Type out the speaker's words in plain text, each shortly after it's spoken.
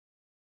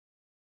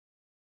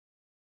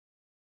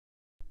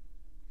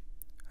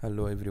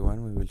Hello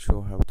everyone, we will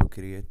show how to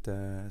create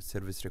a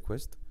service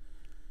request.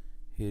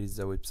 Here is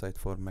the website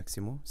for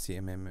Maximo,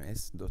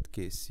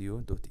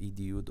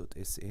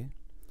 cmms.kscu.edu.sa.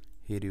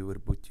 Here you will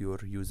put your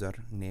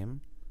username,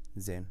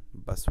 then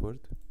password,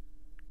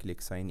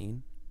 click sign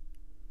in,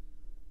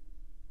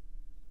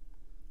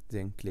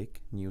 then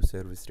click new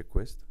service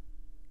request,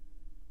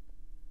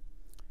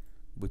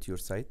 put your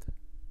site,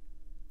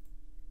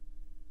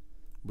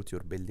 put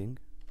your building,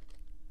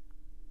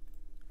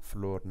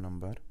 floor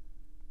number,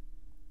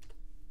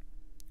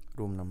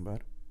 room number.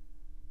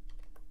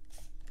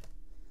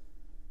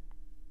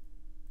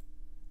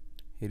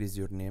 Here is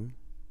your name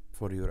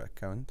for your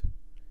account.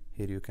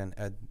 Here you can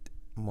add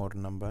more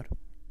number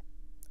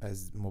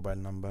as mobile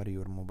number,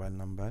 your mobile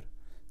number.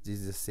 This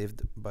is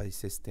saved by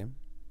system.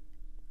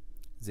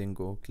 Then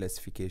go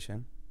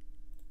classification,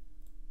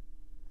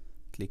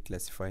 click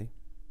classify,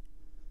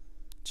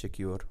 check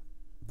your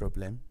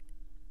problem,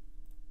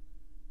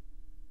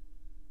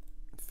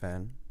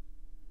 fan,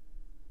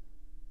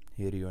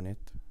 here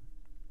unit,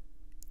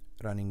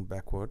 running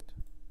backward.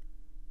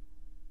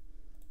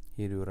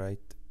 Here you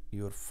write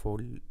your full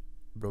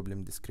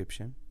problem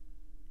description.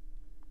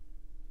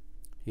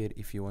 Here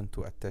if you want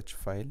to attach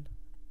file,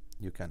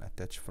 you can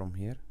attach from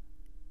here,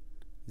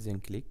 then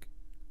click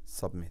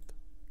submit.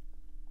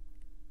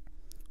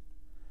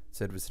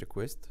 Service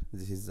request,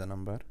 this is the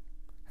number,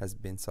 has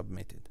been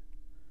submitted.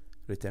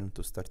 Return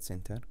to start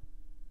center.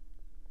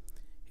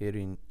 Here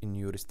in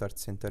your start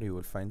center you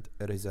will find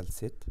a result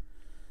set,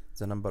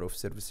 the number of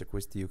service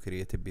requests you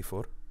created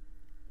before,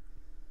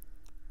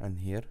 and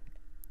here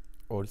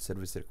all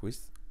service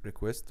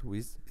request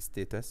with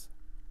status,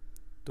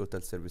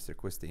 total service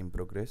request in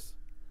progress,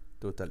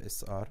 total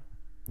SR,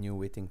 new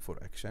waiting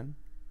for action,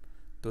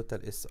 total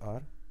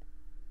SR,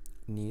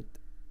 need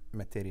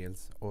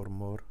materials or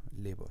more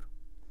labor.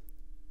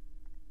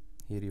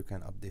 Here you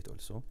can update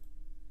also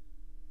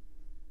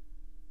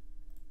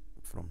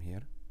from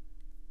here.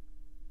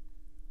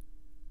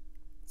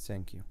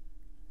 Thank you.